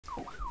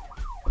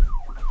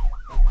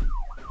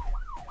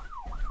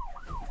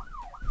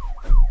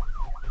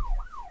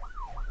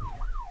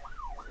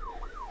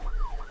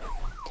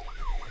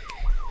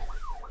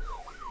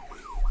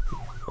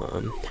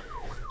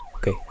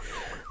Okay.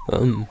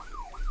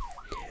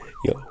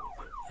 Yo.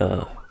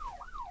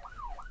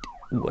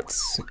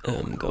 What's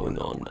going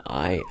on?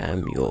 I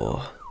am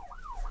your.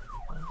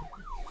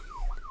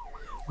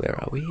 Where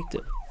are we?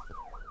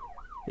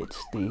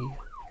 It's the.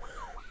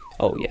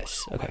 Oh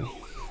yes. Okay.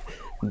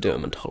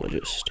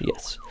 Dermatologist.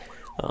 Yes.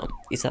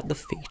 Is that the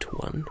feet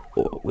one,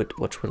 or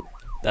which one?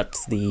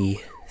 That's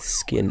the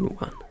skin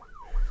one.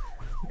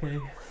 Okay.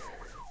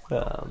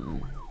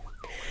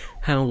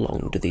 How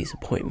long do these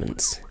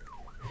appointments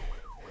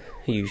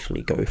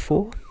usually go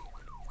for?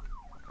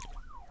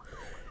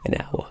 An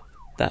hour.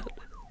 That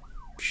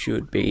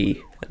should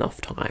be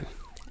enough time.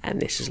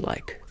 And this is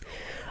like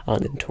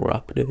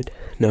uninterrupted.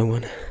 No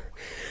one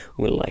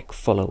will like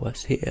follow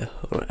us here.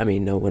 Or, I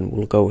mean, no one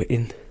will go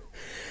in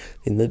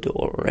the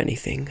door or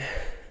anything.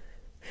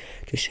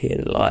 Just here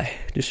to lie.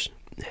 Just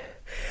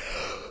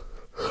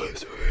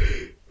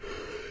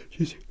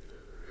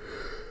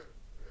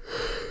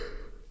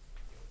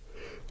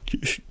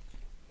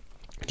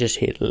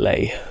here to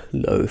lay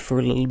low for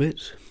a little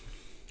bit.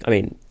 I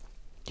mean,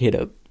 here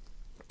to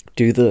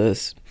do the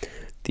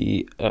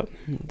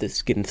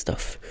skin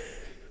stuff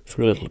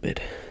for a little bit.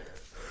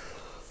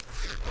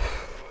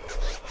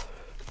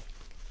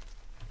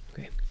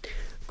 Okay,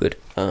 good.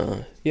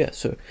 Yeah.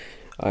 So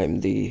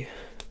I'm the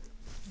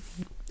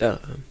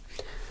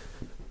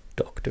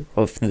doctor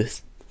of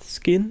the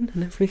skin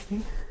and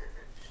everything.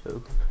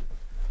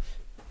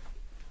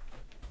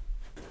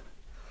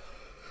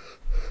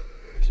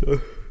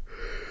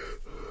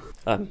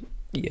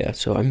 Yeah,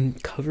 so I'm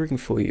covering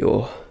for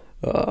your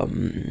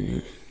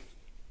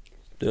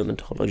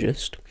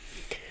dermatologist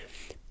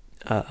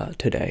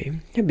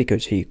today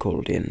because he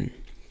called in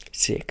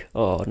sick.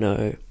 Oh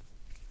no,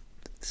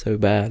 so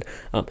bad.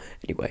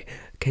 Anyway,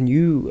 can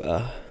you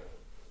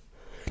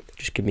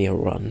just give me a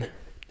run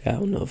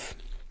down of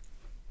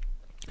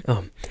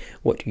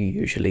what you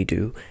usually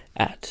do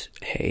at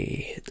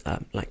a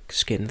like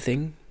skin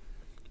thing?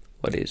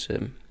 What is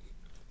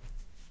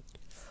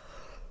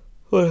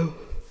well,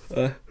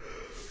 okay.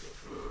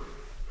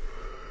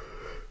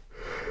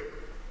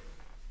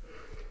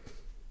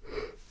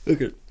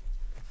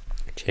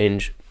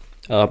 Change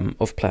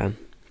of plan.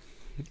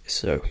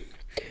 So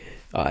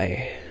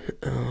I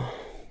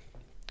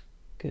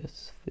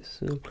guess this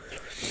will.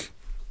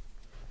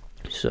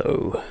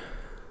 So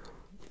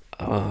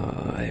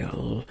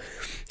I'm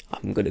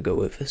gonna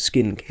go over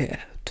skincare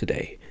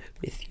today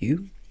with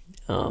you.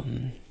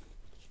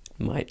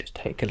 Might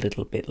take a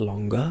little bit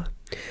longer.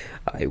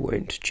 I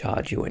won't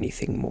charge you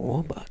anything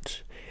more,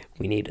 but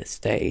we need to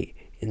stay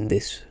in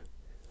this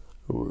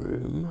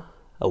room,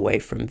 away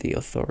from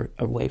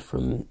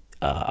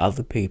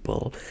other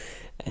people,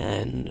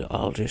 and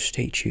I'll just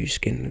teach you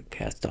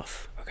skincare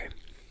stuff. Okay.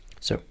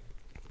 So,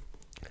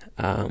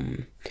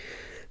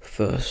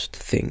 first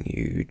thing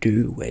you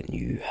do when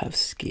you have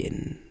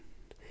skin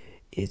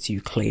is you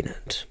clean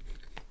it.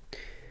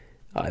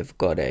 I've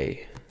got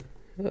a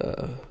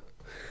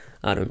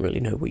I don't really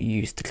know what you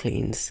use to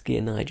clean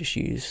skin. I just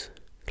use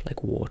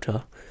like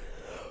water.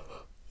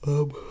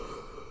 Not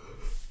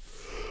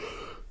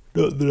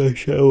that I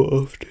shower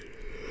often.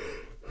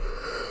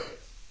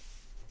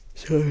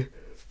 So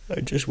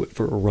I just went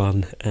for a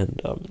run and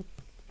I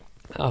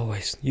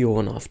always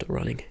yawn after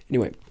running.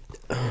 Anyway,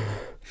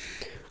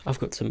 I've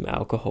got some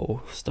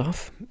alcohol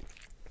stuff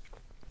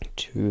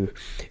to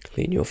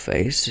clean your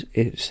face.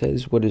 It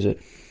says, what is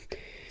it?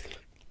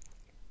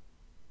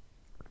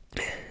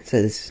 It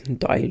says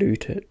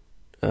dilute it,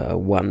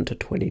 1 to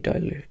 20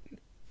 dilute.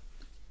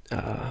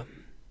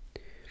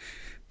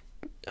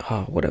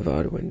 Whatever,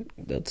 I went,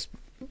 that's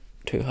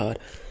too hard.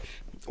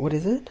 What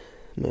is it?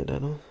 No, I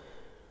don't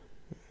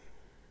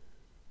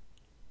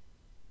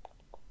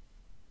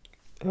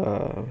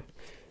know.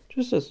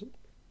 Just says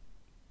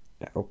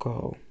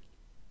alcohol.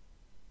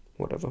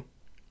 Whatever.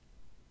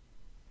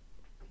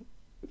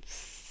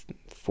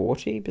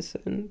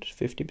 40%,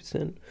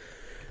 50%.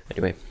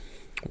 Anyway,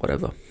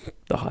 whatever.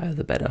 The higher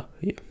the better.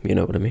 You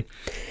know what I mean.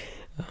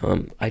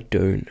 I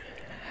don't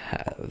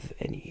have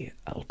any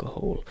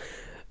alcohol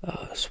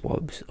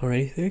swabs or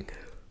anything,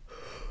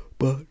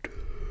 but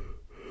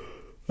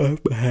I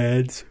have my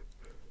hands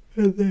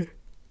and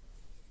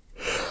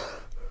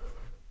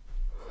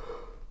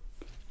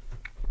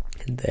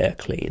they're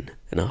clean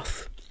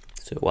enough.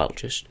 So I'll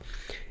just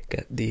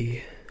get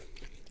the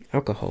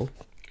alcohol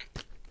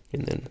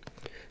and then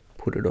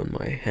put it on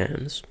my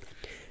hands.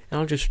 And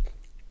I'll just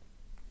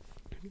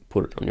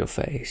put it on your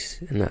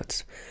face, and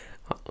that's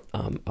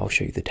I'll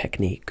show you the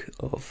technique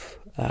of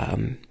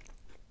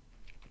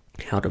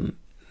how to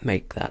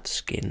make that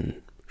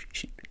skin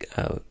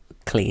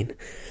clean.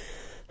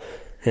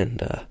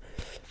 And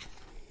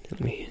let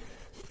me.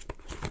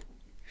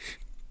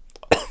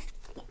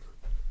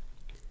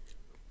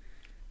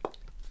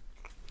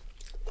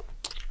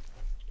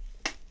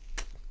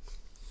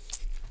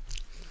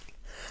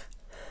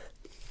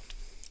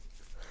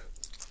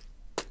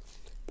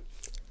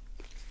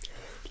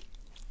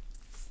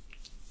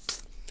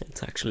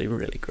 It's actually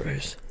really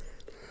gross.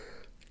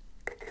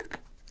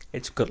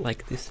 It's got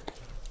like this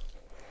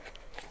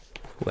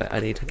Wait, I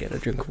need to get a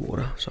drink of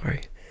water,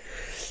 sorry.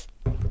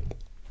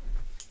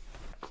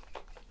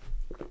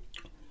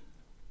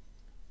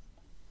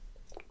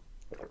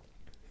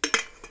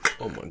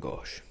 Oh my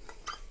gosh.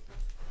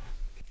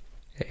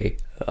 Hey,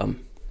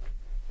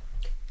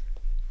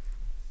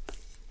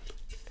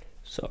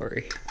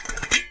 sorry.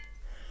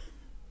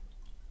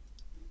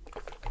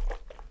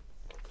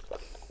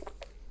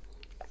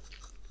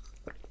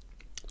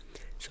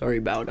 Sorry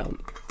about,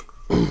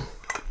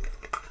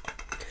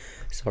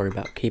 sorry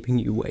about keeping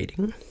you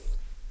waiting.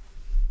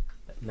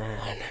 But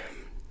man,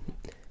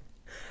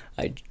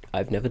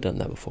 I've never done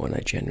that before, and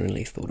I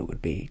genuinely thought it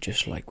would be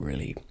just like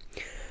really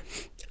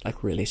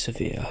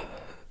severe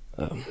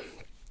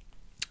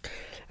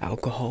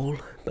alcohol,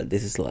 but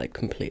this is like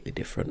completely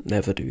different.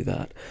 Never do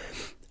that.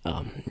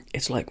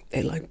 It's like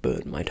it like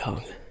burnt my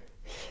tongue.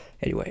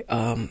 Anyway,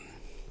 I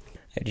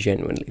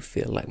genuinely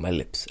feel like my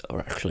lips are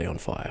actually on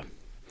fire.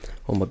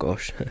 Oh my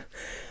gosh.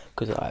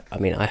 Because I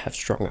mean I have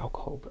strong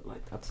alcohol, but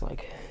like that's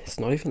like it's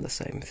not even the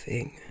same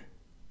thing.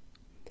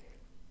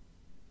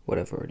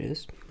 Whatever it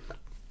is.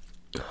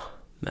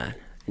 Man.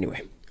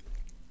 Anyway.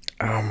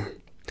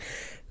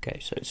 Okay,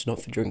 so it's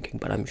not for drinking,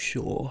 but I'm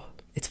sure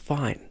it's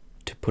fine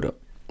to put it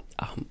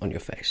on your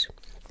face.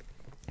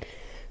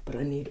 But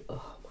I need,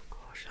 oh my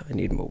gosh, I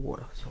need more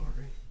water,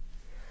 sorry.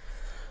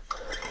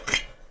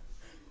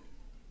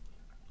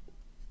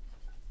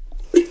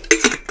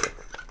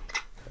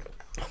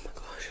 Oh my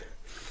gosh.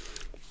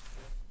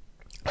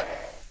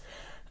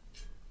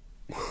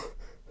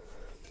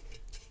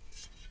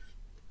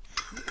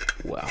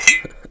 Wow.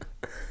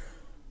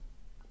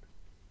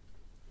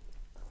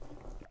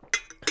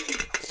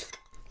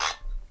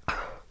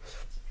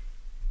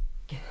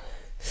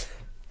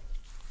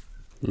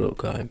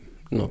 Look, I'm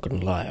not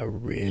gonna lie, I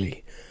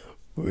really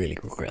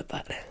regret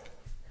that.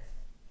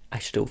 I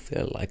still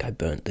feel like I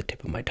burnt the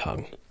tip of my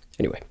tongue.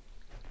 Anyway.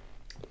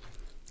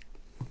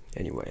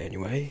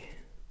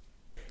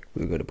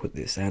 We're gonna put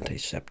this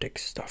antiseptic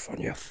stuff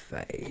on your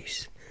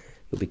face.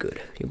 You'll be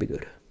good, you'll be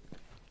good.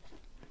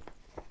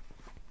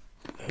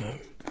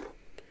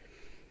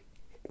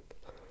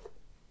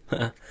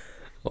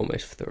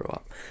 Almost threw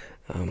up.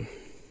 Sorry,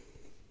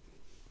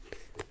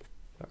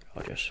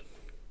 I'll just...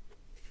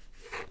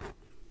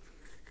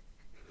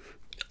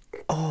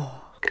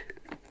 Oh!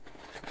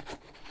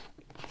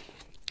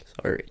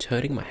 Sorry, it's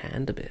hurting my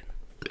hand a bit.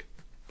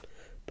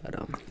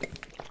 But,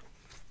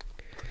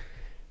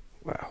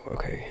 wow,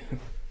 okay.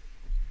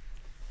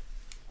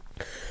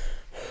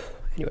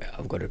 Anyway,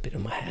 I've got a bit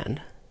on my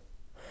hand.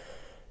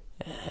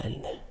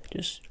 And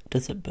just,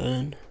 does it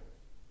burn?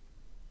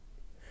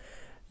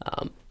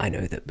 I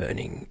know that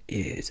burning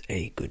is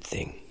a good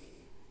thing.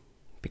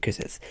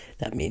 Because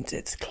that means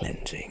it's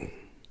cleansing.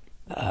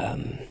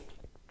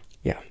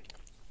 Yeah.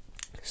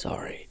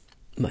 Sorry.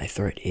 My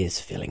throat is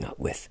filling up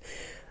with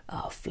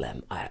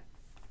phlegm. I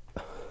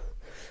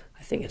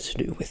think it's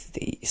to do with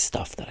the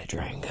stuff that I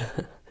drank.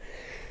 Oh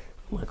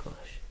my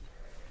gosh.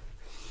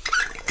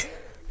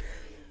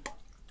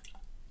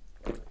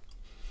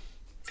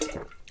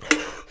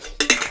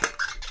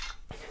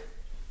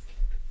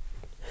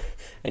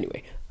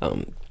 Anyway,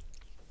 what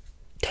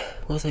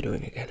was I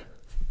doing again?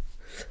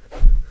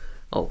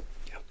 Oh,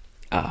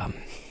 yeah.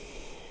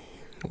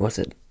 Was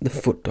it the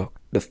foot doc,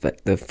 the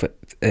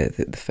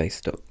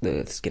face doc,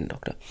 the skin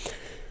doctor?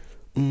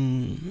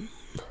 And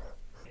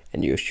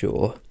you're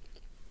sure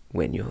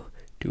when you're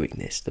doing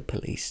this, the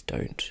police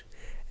don't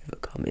ever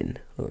come in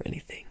or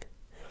anything?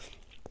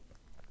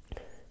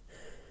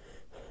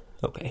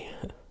 Okay.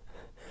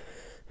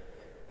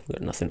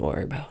 Got nothing to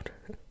worry about.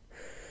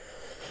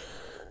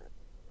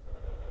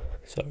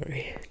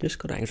 Sorry, just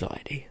got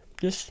anxiety.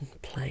 Just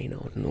plain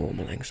old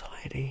normal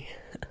anxiety.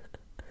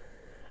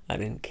 I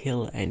didn't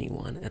kill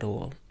anyone at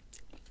all.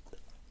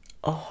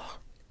 Oh,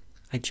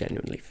 I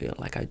genuinely feel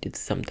like I did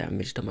some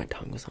damage to my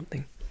tongue or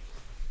something.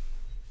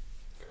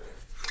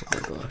 Oh my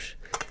gosh.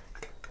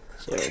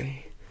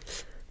 Sorry.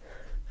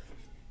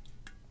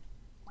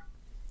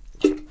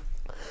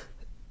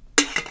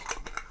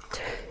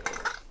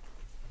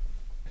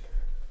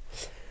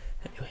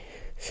 Anyway.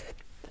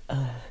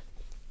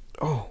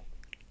 Oh.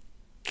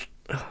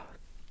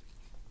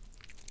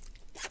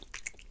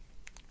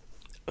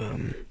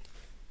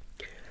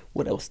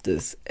 What else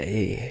does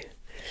a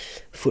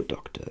foot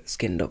doctor,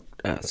 skin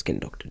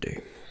doctor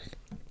do?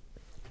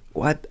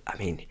 What? I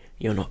mean,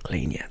 you're not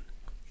clean yet,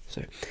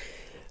 so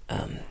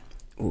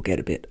we'll get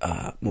a bit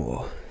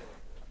more.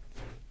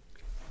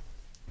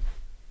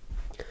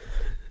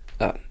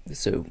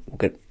 So we'll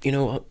get. You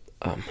know what?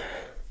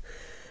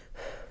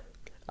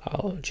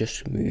 I'll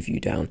just move you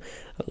down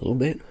a little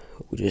bit.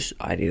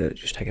 I need to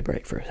just take a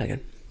break for a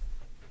second.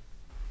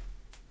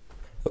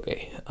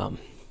 Okay.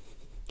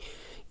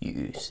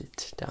 You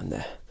sit down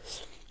there.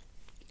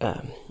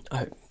 I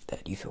hope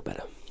that you feel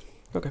better.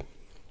 Okay.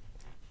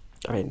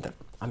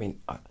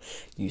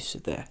 You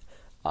sit there.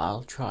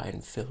 I'll try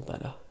and feel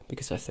better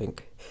because I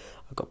think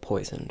I got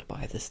poisoned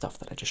by the stuff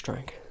that I just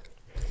drank.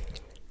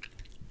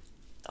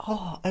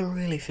 Oh, it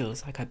really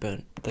feels like I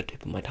burnt the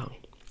tip of my tongue.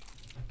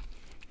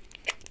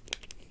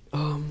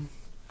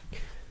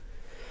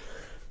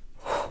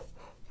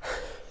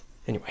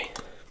 Anyway.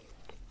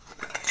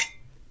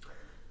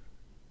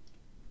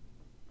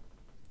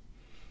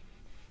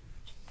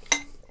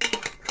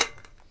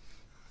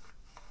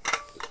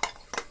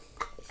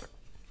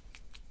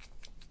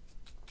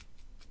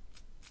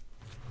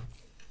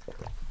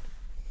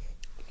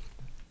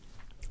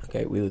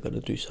 Okay, we were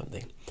gonna do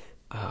something.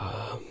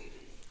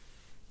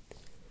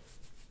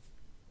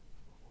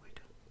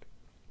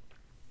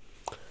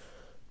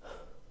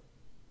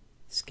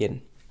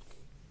 Skin.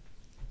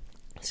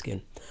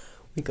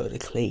 We gotta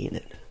clean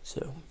it.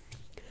 So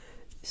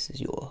this is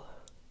your.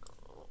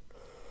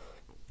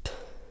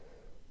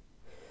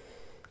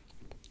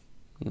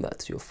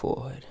 That's your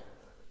forehead.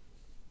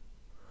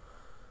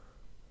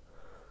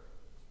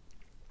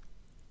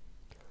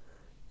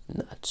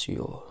 And that's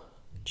your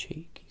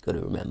cheek. You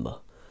gotta remember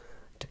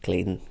to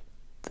clean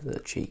the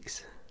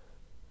cheeks.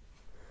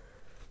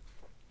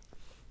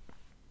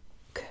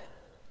 Okay.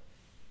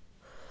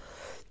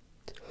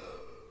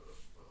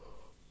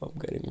 I'm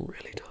getting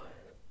really tired.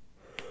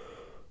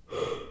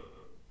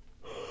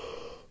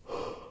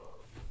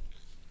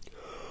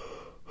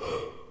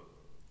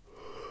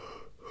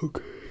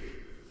 Okay,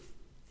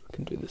 I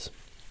can do this.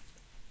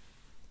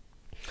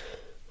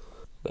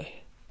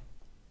 Okay,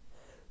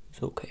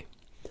 it's okay.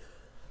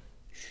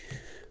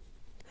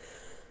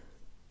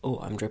 Oh,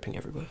 I'm dripping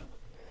everywhere.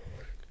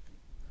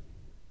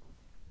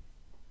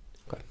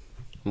 Okay,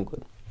 I'm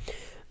good.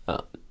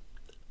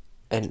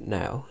 And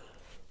now,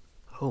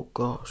 oh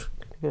gosh,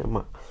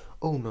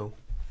 oh no,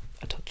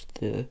 I touched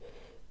the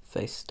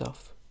face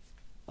stuff.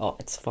 Oh,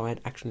 it's fine.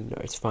 Actually, no,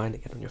 it's fine to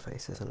get on your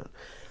face, isn't it?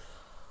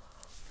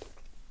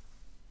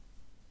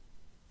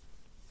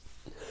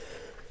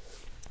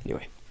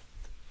 Anyway,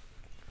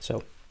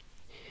 so,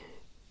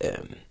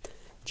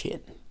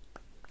 chin.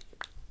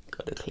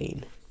 Gotta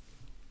clean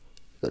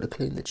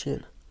the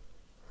chin.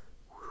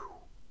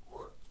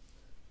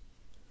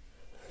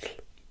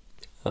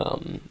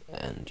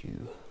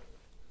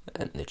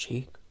 And the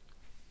cheek,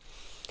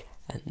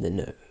 and the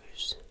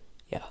nose.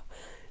 Yeah,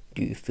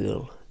 do you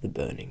feel the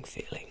burning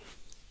feeling?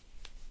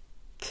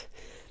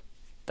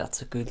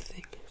 That's a good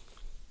thing.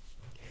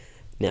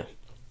 Now,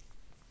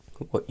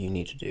 what you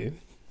need to do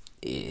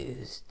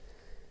is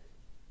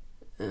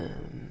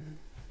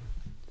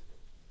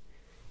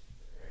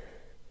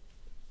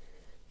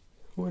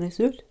what is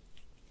it?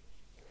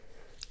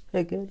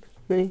 Again,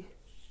 me.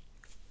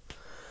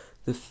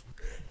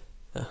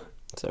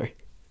 Sorry,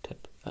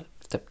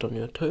 stepped on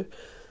your toe.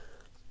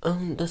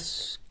 The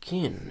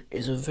skin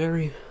is a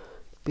very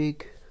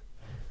big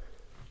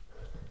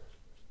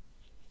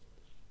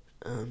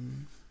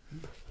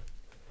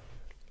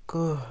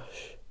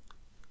gosh.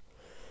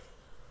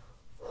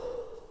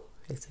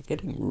 It's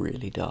getting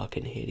really dark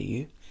in here to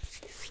you.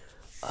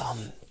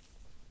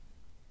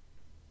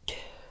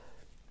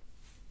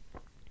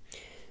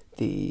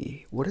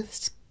 What do the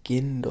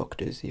skin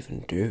doctors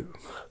even do?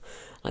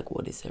 Like,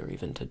 what is there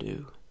even to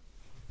do?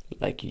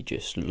 Like, you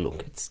just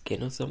look at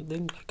skin or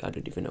something? Like, I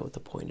don't even know what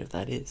the point of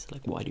that is.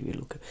 Like, why do you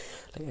look at,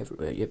 like,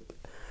 everywhere? Yep,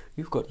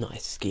 you've got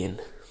nice skin.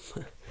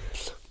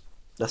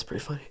 That's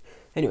pretty funny.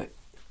 Anyway,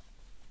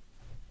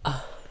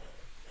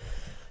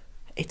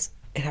 it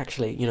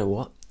actually, you know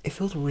what? It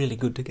feels really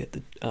good to get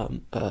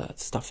the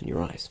stuff in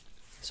your eyes.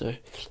 So,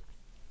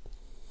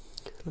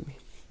 let me.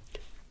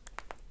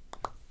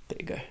 There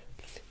you go.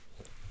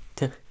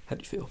 How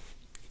do you feel?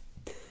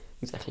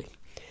 Exactly.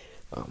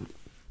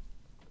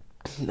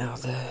 Now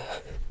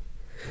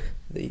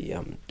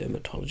the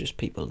dermatologist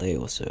people, they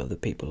also are the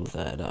people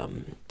that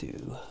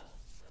do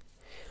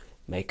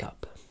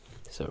makeup.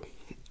 So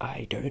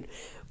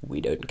we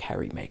don't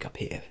carry makeup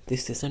here.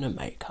 This isn't a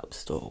makeup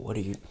store. What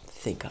do you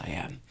think I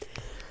am?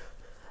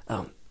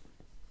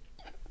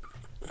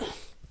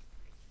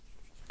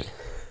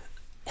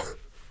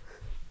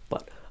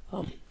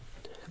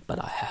 But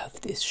I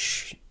have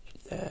this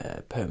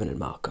permanent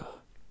marker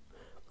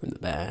from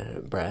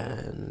the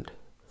brand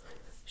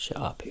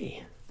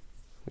Sharpie,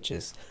 which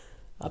is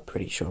a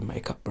pretty sure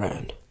makeup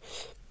brand.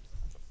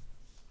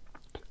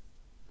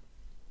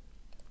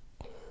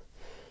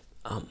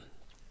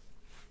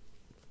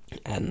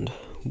 And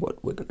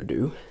what we're gonna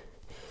do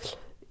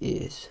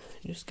is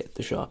just get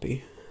the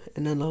Sharpie,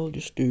 and then I'll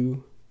just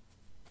do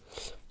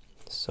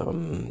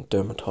some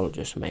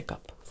dermatologist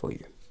makeup for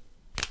you.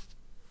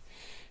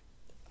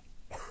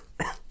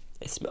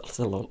 It smells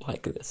a lot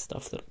like the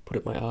stuff that I put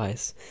in my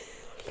eyes.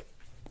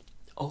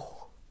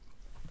 Oh,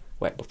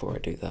 wait, before I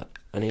do that,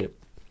 I need a...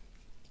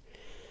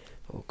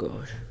 Oh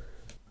gosh.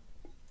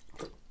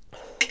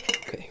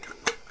 Okay.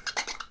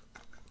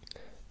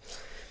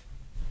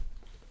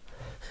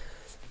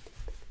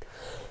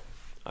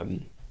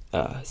 I'm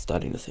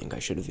starting to think I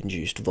should have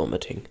induced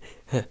vomiting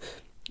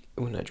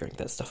when I drank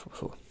that stuff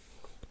before.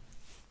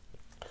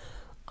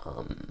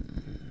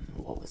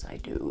 What was I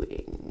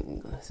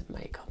doing?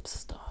 Makeup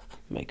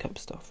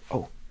stuff.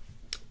 Oh,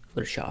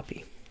 got a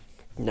Sharpie.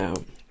 Now,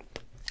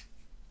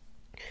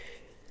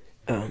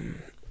 I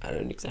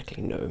don't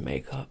exactly know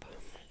makeup,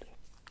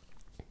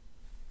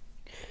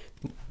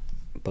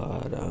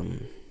 but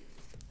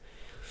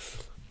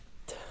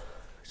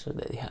so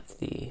they have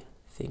the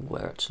thing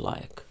where it's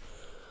like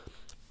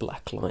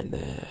black line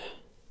there,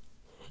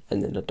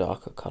 and then a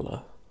darker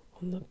colour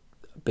on the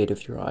bit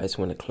of your eyes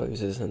when it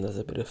closes, and there's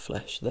a bit of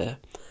flesh there.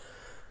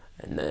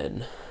 And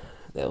then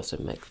they also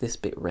make this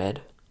bit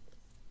red,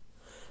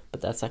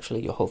 but that's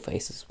actually your whole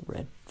face is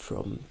red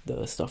from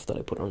the stuff that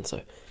I put on,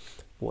 so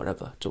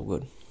whatever, it's all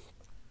good.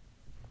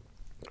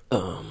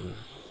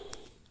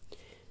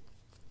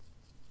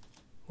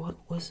 What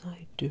was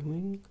I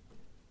doing?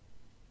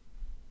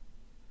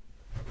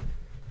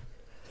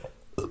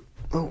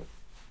 Oh,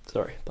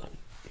 sorry, but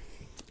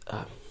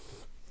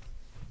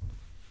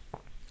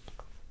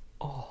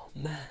oh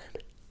man,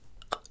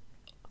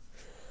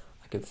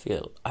 I can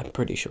feel. I'm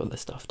pretty sure the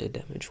stuff did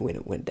damage when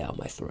it went down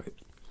my throat.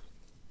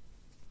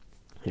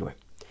 Anyway,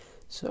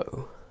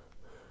 so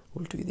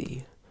we'll do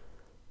the.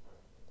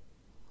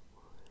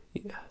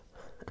 Yeah,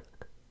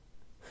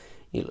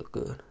 you look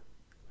good.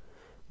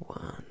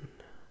 One.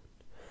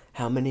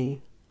 How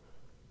many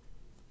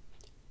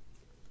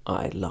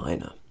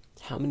eyeliner?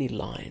 How many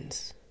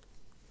lines?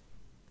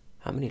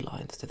 How many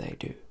lines do they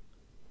do?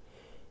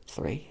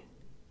 3.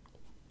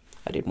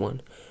 I did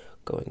one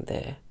going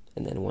there,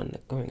 and then one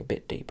going a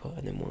bit deeper,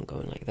 and then one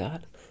going like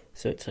that.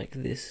 So it's like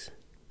this.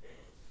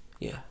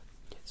 Yeah.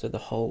 So the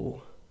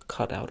whole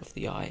cut out of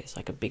the eye is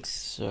like a big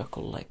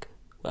circle, like,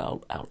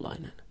 well,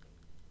 outline it.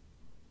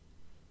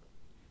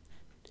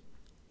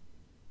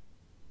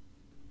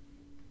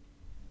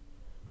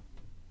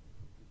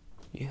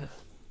 Yeah.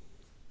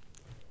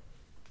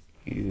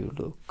 You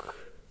look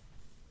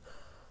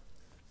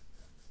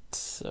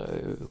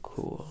so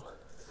cool.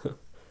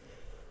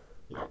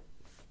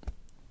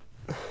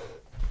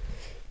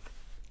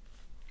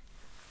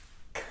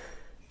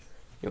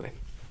 Anyway,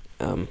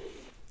 and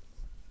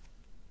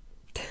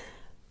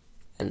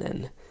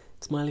then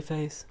smiley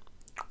face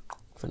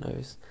for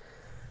nose.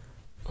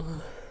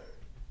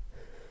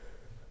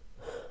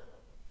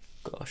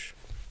 Gosh.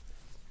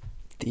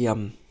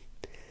 The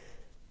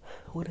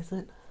what is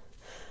it?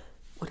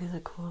 What is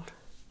it called?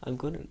 I'm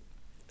good at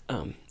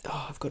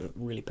I've got a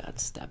really bad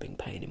stabbing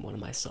pain in one of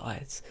my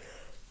sides.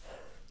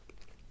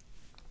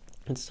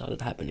 It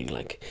started happening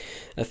like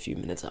a few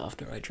minutes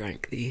after I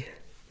drank the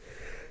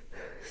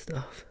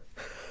stuff.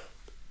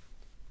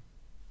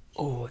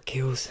 Oh, it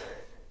kills.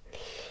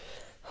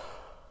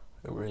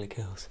 It really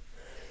kills.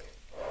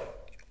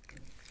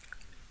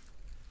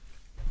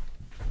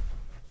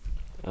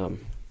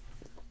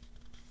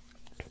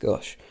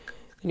 Gosh.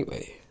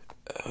 Anyway,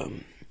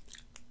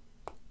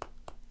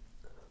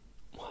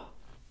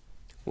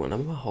 one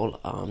of my whole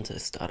arms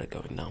has started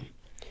going numb.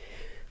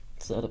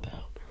 What's that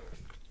about?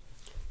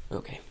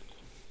 Okay.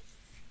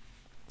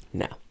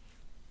 Now,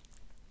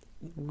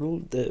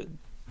 the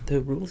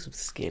rules of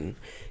skin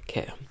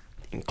care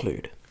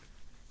include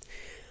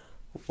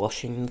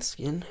washing the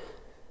skin,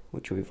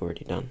 which we've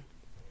already done.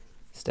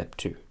 Step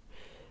 2,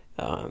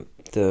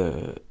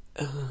 the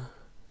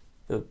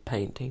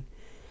painting,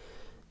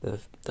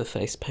 the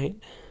face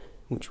paint,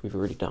 which we've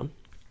already done.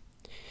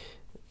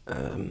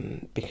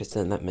 Because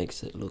then that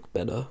makes it look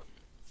better.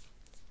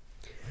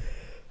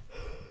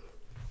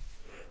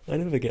 I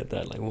never get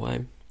that, like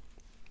why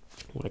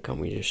can't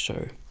we just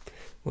show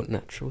what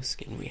natural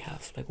skin we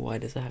have? Like why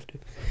does it have to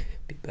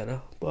be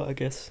better? But I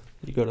guess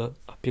you gotta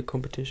up your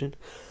competition.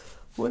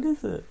 What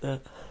is it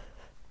that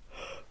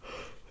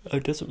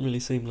it doesn't really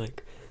seem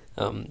like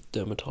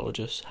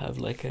dermatologists have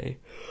like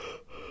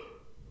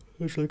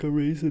it's like a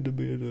reason to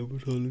be a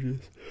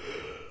dermatologist.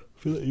 I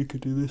feel like you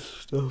could do this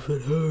stuff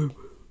at home.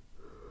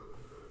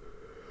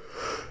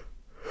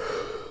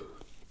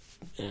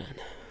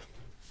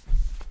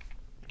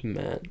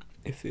 Man,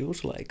 it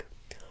feels like,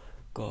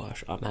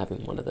 gosh, I'm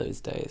having one of those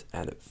days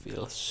and it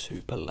feels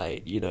super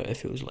late. You know, it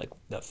feels like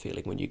that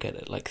feeling when you get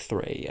at like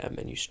 3 AM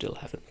and you still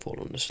haven't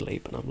fallen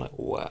asleep, and I'm like,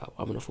 wow,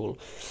 I'm gonna fall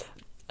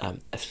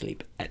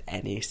asleep at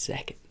any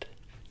second.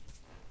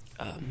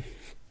 Oh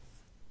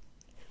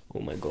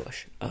my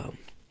gosh, it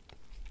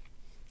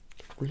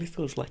really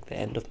feels like the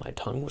end of my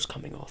tongue was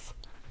coming off,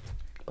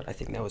 but I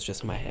think that was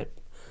just my head.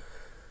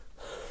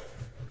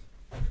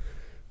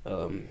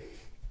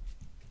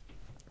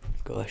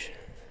 Gosh.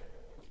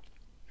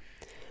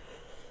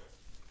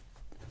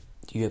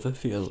 Do you ever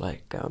feel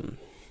like, do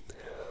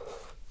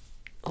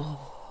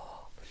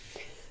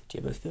you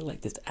ever feel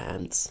like there's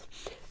ants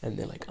and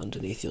they're like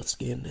underneath your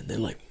skin and they're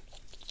like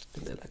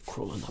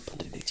crawling up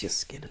underneath your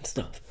skin and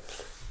stuff?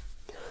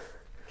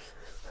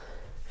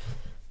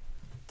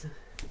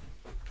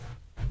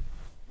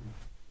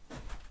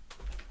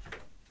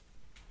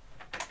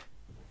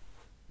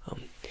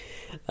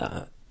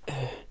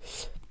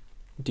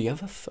 Do you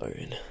have a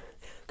phone?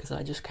 Because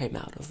I just came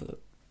out of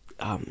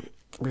a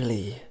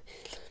really,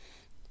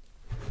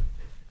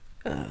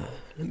 let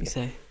me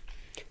say,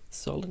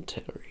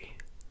 solitary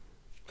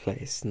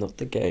place. Not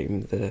the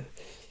game, the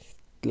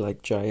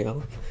like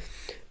jail,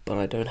 but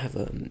I don't have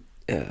a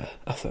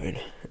phone.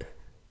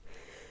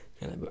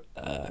 Can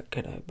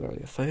I borrow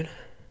your phone?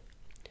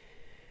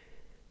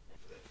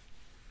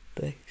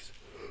 Thanks.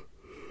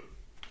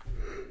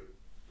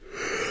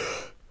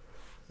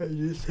 I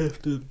just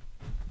have to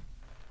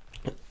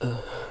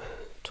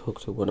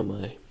talk to one of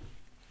my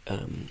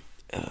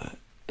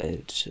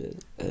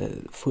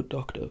foot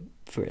doctor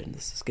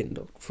friends, skin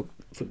doctor,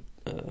 foot.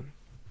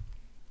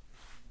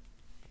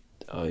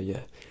 Oh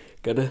yeah,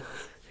 gotta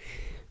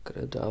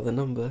dial the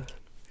number.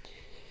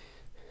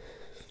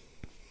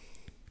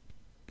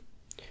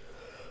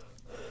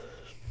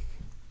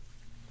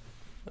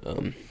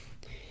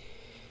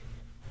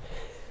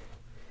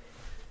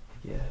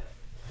 Yeah.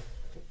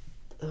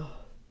 Oh.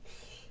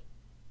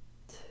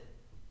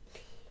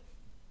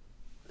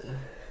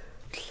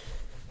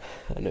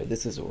 I know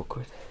this is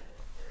awkward.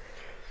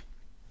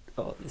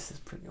 Oh, this is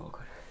pretty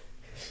awkward.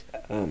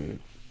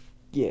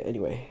 Yeah,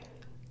 anyway.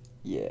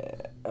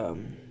 Yeah,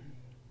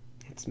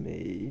 it's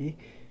me.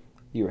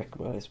 You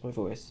recognize my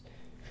voice.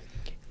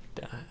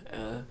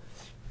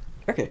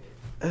 Okay,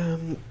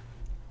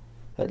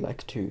 I'd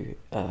like to,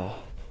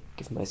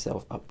 give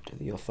myself up to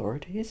the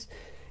authorities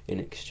in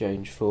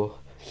exchange for,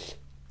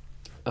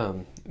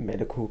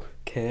 medical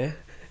care,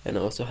 and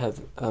I also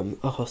have,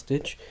 a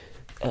hostage.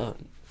 And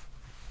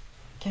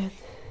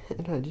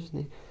I just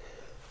need...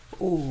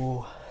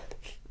 Oh,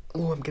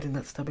 I'm getting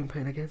that stabbing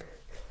pain again.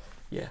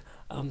 Yeah,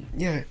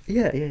 yeah.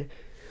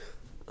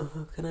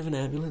 Can I have an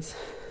ambulance?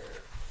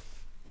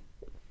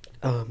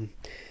 Do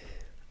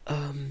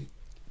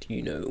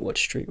you know what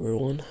street we're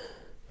on?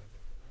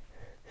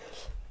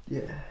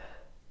 Yeah.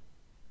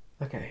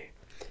 Okay.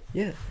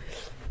 Yeah.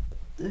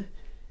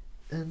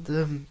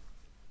 And,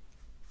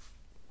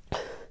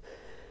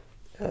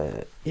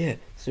 yeah,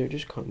 so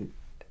just come,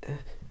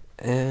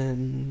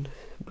 and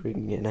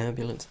bring an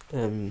ambulance.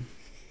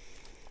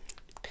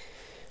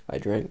 I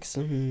drank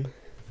some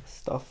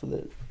stuff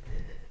that,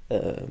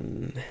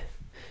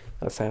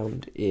 I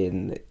found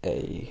in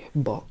a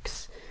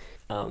box,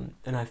 and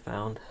I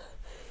found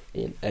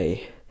in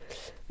a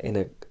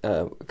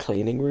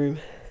cleaning room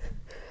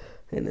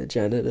in a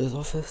janitor's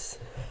office,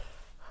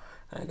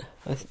 and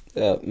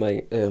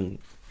and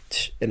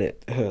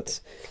it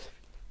hurts.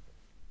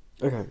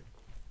 Okay.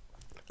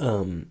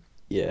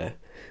 Yeah.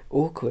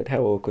 Awkward.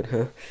 How awkward,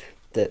 huh?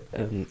 That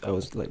I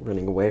was like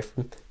running away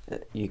from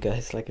you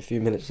guys like a few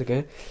minutes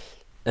ago,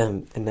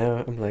 and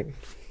now I'm like,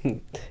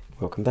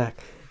 welcome back.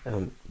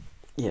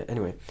 Yeah.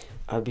 Anyway,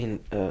 I've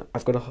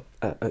got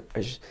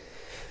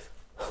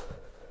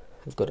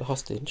a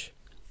hostage,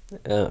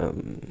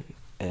 and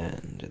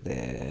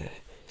they're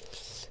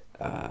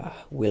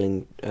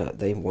willing.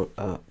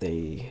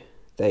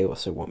 They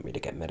also want me to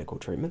get medical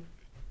treatment.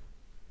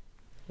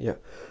 Yeah.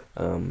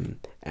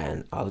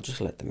 And I'll just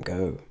let them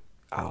go.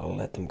 I'll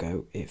let them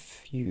go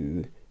if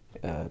you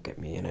get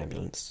me an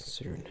ambulance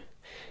soon.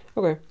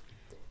 Okay.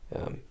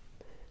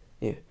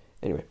 Yeah.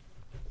 Anyway,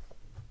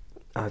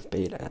 I've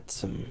been at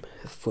some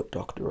foot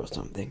doctor or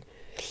something.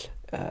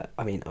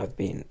 I mean, I've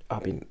been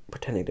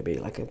pretending to be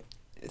like a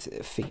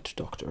feet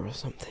doctor or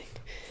something.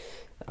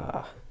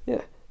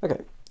 Yeah.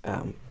 Okay.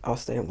 I'll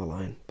stay on the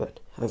line, but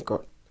I've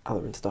got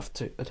other stuff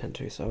to attend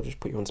to, so I'll just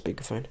put you on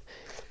speakerphone.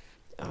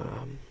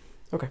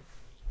 Okay.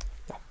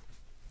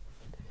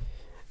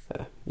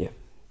 Yeah.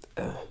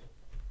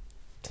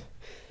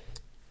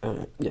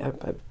 Yeah.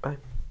 Bye.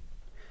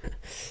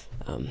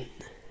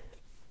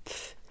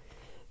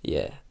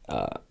 Yeah.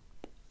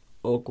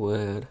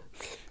 Awkward.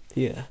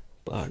 Yeah.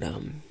 But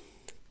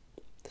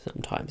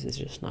sometimes it's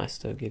just nice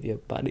to give your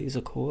buddies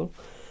a call.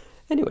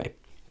 Anyway.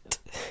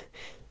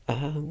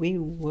 We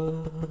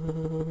were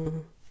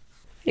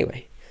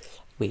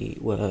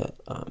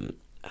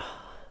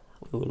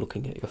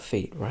looking at your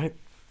feet, right?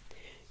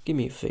 Give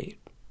me your feet.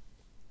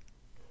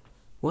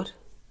 What?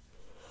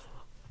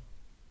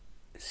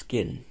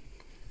 Skin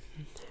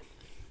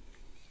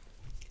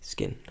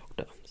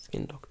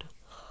doctor.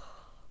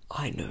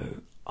 I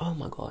know. Oh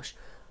my gosh.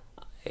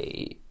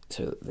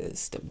 So there's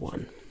step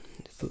 1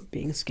 for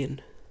being a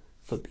skin.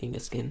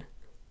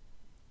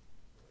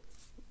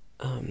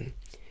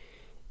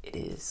 It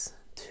is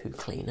to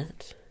clean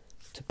it,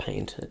 to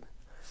paint it,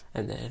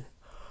 and then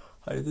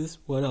there's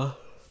one other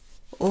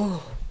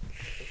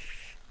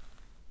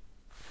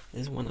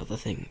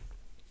thing.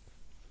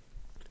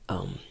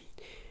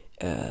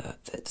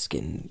 That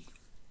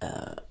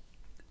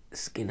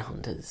skin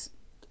hunters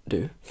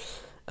do.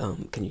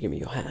 Can you give me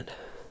your hand?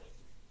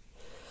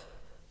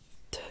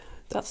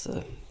 That's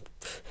a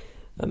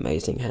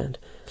amazing hand.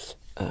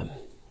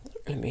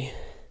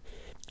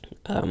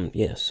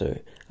 Yeah, so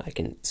I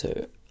can,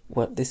 so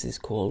what this is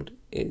called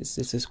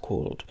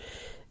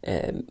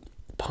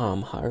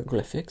palm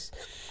hieroglyphics,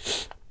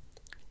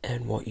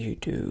 and what you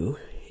do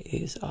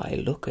is I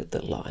look at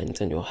the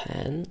lines in your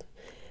hand,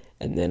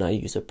 and then I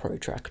use a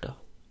protractor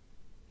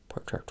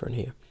in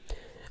here,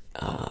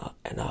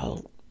 and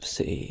I'll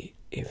see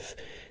if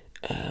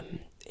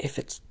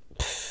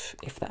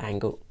the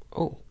angle,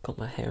 oh, got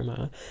my hair in my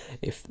eye.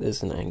 If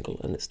there's an angle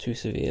and it's too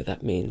severe,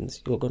 that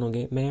means you're gonna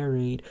get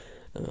married.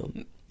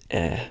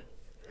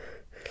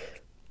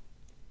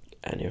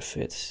 And if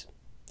it's,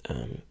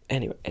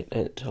 anyway,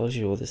 it tells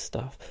you all this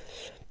stuff.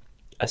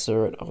 I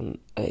saw it on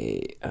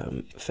a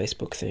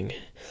Facebook thing.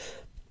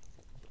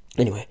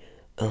 Anyway,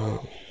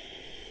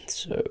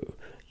 so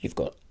you've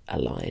got a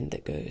line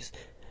that goes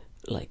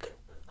like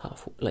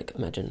half, like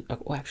imagine,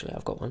 well actually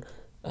I've got one,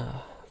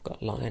 I've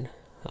got a line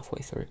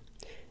halfway through.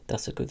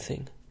 That's a good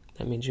thing.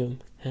 That means your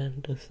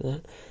hand does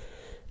that.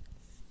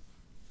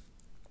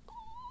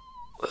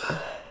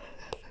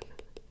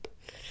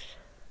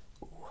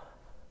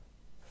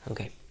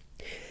 Okay,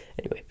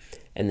 anyway,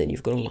 and then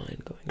you've got a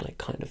line going like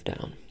kind of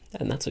down,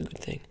 and that's a good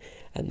thing,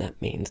 and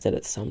that means that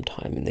at some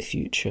time in the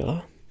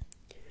future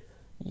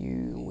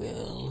you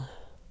will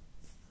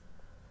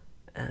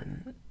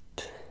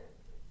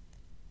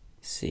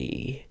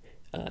see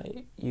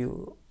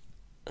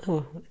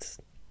it's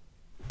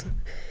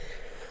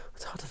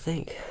hard to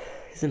think,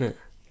 isn't it?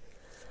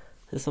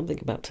 There's something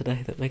about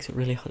today that makes it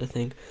really hard to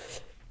think.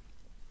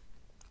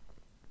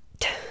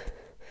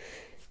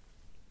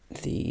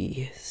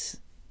 The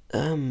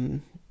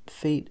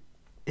feet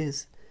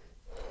is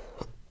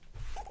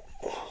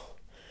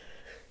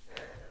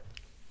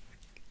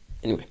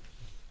anyway,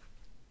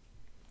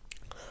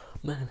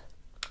 man,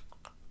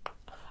 I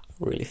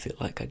really feel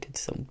like I did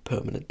some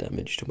permanent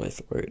damage to my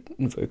throat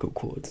and vocal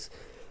cords.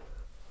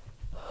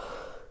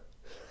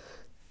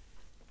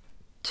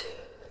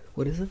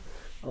 What is it?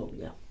 Oh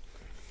yeah.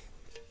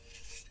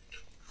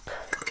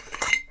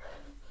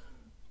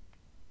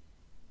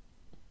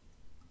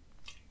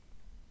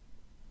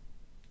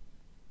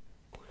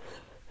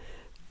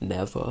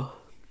 Never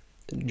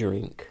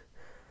drink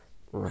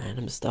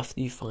random stuff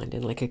that you find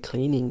in like a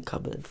cleaning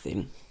cupboard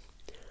thing.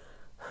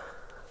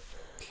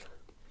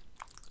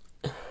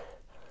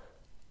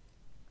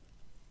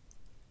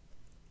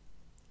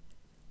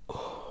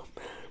 Oh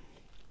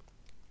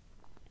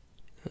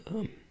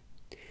man.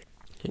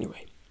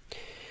 Anyway,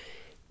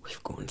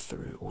 we've gone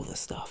through all the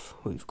stuff.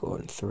 We've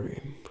gone through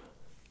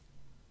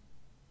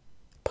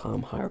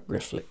palm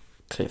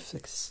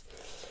hieroglyphics.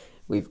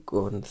 We've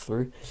gone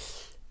through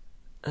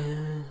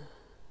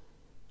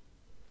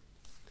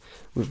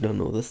we've done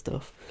all this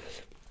stuff,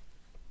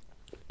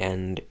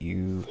 and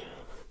then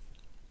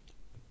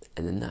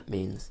that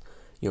means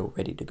you're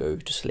ready to go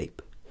to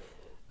sleep.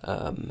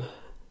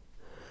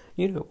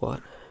 You know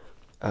what?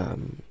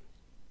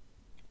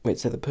 Wait,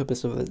 so the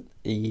purpose of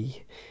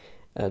a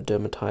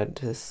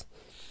dermatologist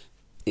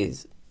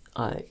is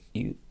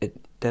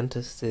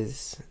dentist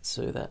is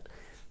so that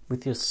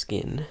with your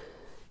skin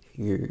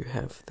you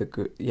have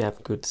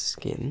good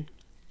skin.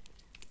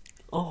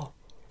 Oh,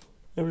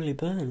 it really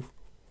burns.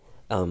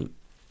 You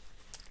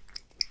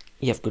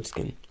have good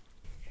skin,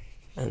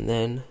 and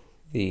then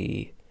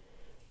the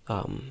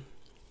palm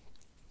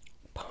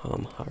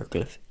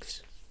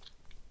hieroglyphics.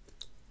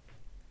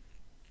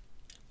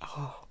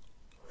 Oh,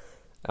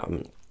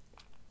 and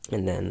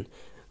then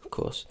of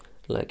course,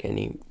 like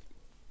any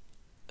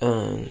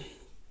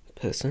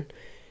person,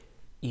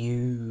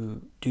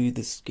 you do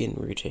the skin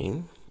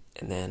routine,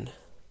 and then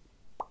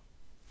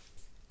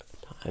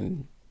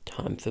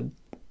time for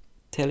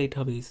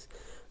Teletubbies,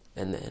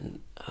 and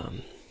then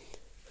and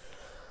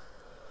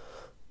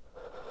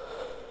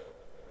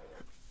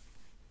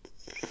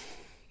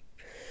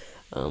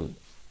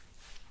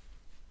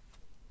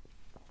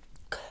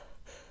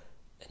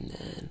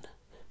then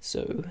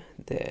so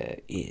there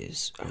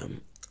is I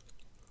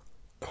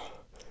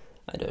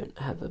don't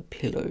have a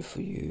pillow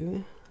for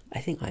you. I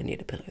think I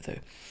need a pillow though.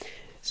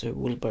 So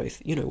we'll both,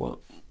 you know what,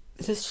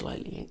 this is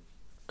slightly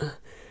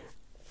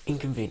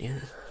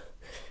inconvenient.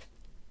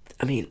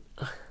 I mean,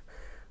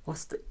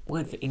 what's the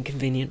word for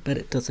inconvenient, but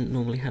it doesn't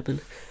normally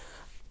happen.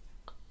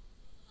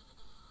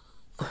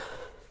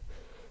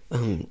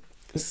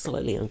 It's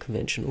slightly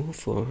unconventional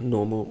for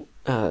normal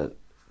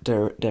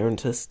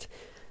dentist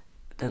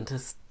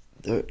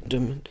to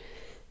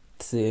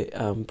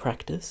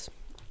practice,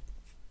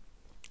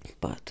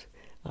 but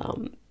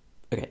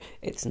okay,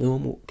 it's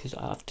normal because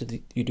after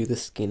you do the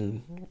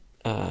skin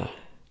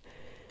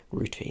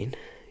routine,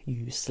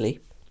 you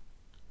sleep.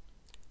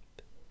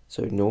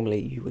 So normally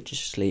you would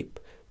just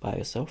sleep by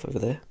yourself over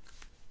there,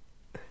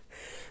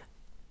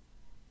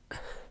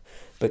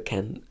 but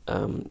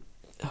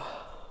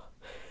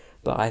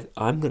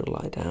I'm gonna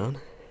lie down,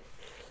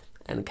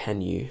 and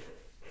can you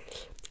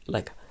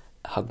like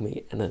hug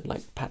me and then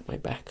like pat my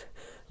back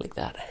like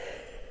that,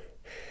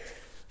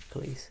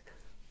 please?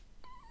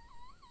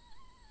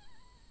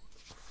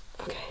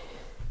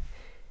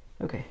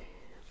 Okay.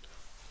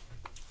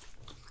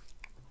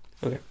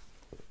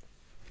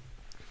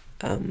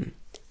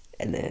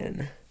 And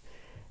then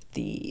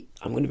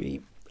I'm gonna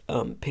be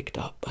picked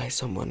up by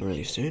someone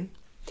really soon.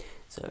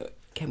 So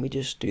can we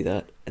just do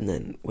that, and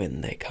then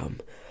when they come,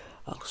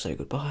 I'll say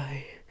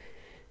goodbye.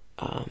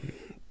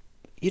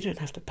 You don't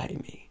have to pay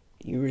me.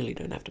 You really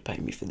don't have to pay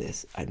me for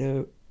this. I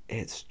know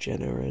it's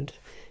generous.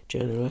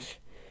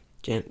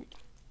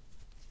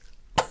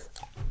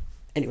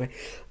 Anyway,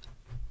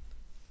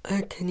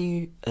 can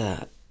you?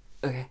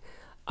 Okay,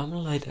 I'm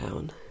gonna lie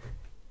down,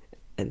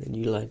 and then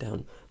you lie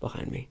down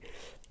behind me.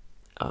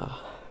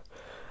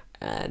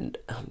 And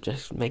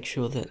just make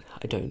sure that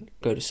I don't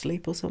go to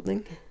sleep or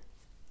something,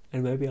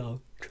 and maybe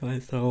I'll try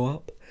and throw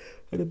up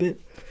in a bit.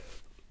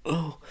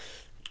 Oh,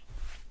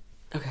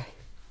 okay.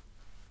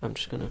 I'll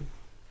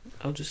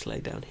just lay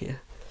down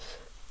here,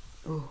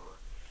 Oh.